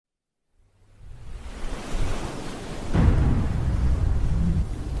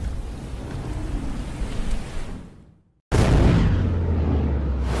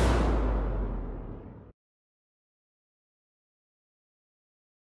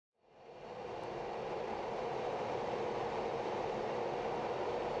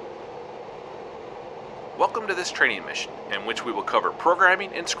Welcome to this training mission, in which we will cover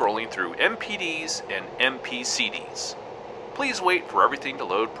programming and scrolling through MPDs and MPCDs. Please wait for everything to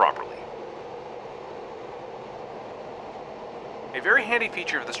load properly. A very handy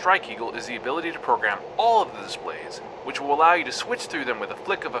feature of the Strike Eagle is the ability to program all of the displays, which will allow you to switch through them with a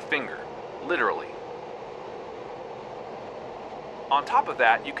flick of a finger, literally. On top of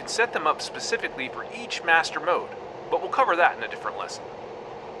that, you can set them up specifically for each master mode, but we'll cover that in a different lesson.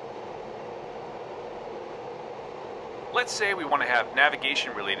 Let's say we want to have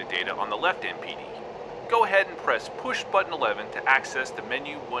navigation-related data on the left MPD. Go ahead and press push button 11 to access the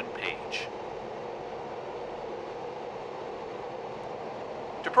menu 1 page.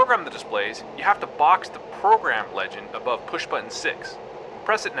 To program the displays, you have to box the program legend above push button 6.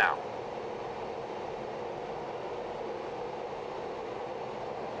 Press it now.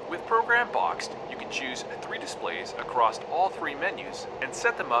 With program boxed, you can choose 3 displays across all 3 menus and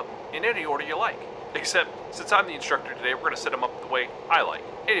set them up in any order you like. Except, since I'm the instructor today, we're going to set them up the way I like.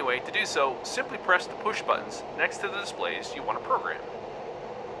 Anyway, to do so, simply press the push buttons next to the displays you want to program.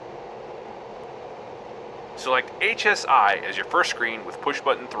 Select HSI as your first screen with push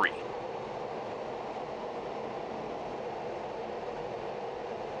button 3.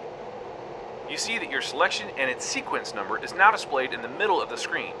 You see that your selection and its sequence number is now displayed in the middle of the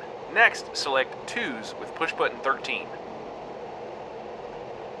screen. Next, select 2s with push button 13.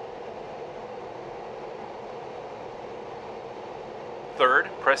 Third,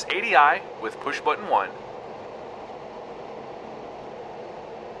 press ADI with push button 1.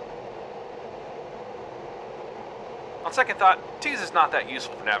 On second thought, 2s is not that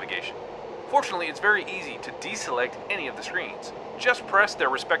useful for navigation. Fortunately, it's very easy to deselect any of the screens. Just press their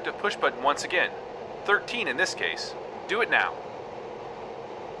respective push button once again. 13 in this case. Do it now.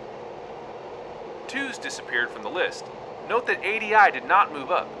 2s disappeared from the list. Note that ADI did not move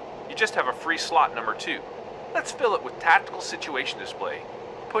up. You just have a free slot number 2. Let's fill it with Tactical Situation Display.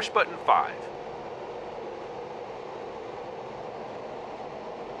 Push button 5.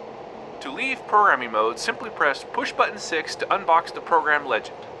 To leave programming mode, simply press push button 6 to unbox the program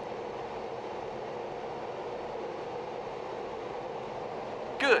legend.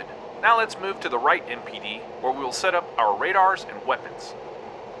 Good. Now let's move to the right MPD, where we will set up our radars and weapons.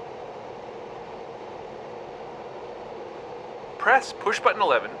 Press push button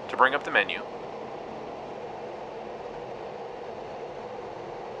 11 to bring up the menu.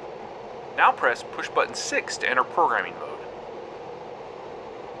 Now press push button 6 to enter programming mode.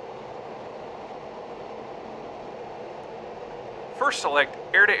 First select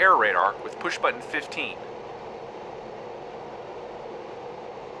air-to-air radar with push button 15.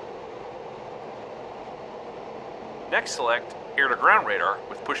 Next select air-to-ground radar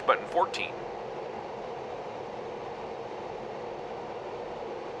with push button 14.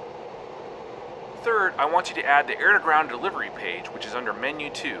 Third, I want you to add the air-to-ground delivery page, which is under menu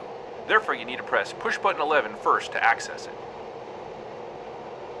 2. Therefore, you need to press push button 11 first to access it.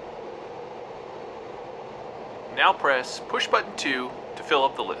 Now press push button 2 to fill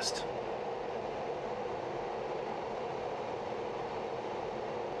up the list.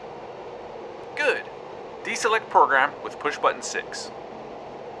 Good. Deselect program with push button 6.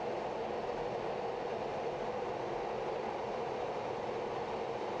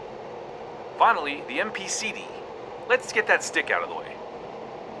 Finally, the MPCD. Let's get that stick out of the way.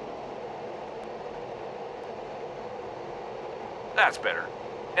 That's better.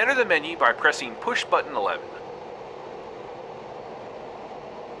 Enter the menu by pressing push button 11.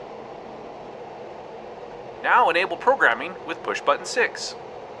 Now enable programming with push button 6.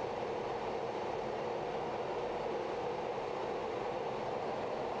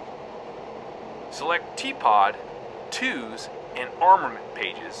 Select T-Pod, 2s, and armament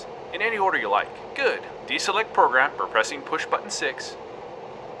pages in any order you like. Good. Deselect program by pressing push button 6.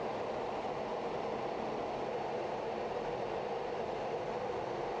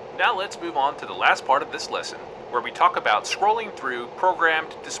 Now let's move on to the last part of this lesson, where we talk about scrolling through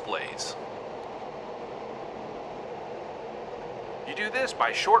programmed displays. You do this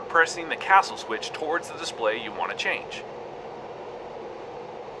by short pressing the castle switch towards the display you want to change.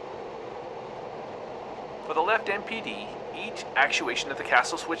 For the left MPD, each actuation of the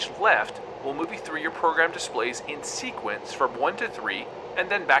castle switch left will move you through your program displays in sequence from 1 to 3 and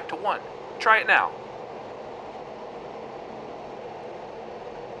then back to 1. Try it now.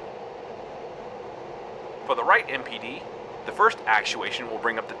 For the right MPD, the first actuation will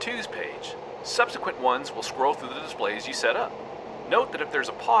bring up the 2s page. Subsequent ones will scroll through the displays you set up. Note that if there's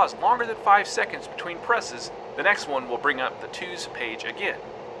a pause longer than 5 seconds between presses, the next one will bring up the 2s page again.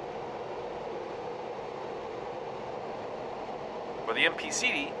 For the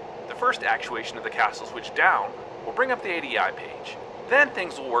MPCD, The first actuation of the castle switch down will bring up the ADI page. Then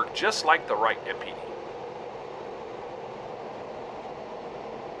things will work just like the right MPD.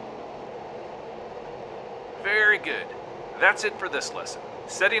 Very good. That's it for this lesson.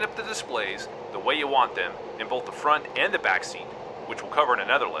 Setting up the displays the way you want them in both the front and the back seat, which we'll cover in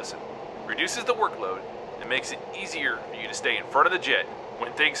another lesson, reduces the workload and makes it easier for you to stay in front of the jet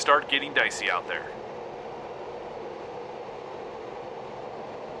when things start getting dicey out there.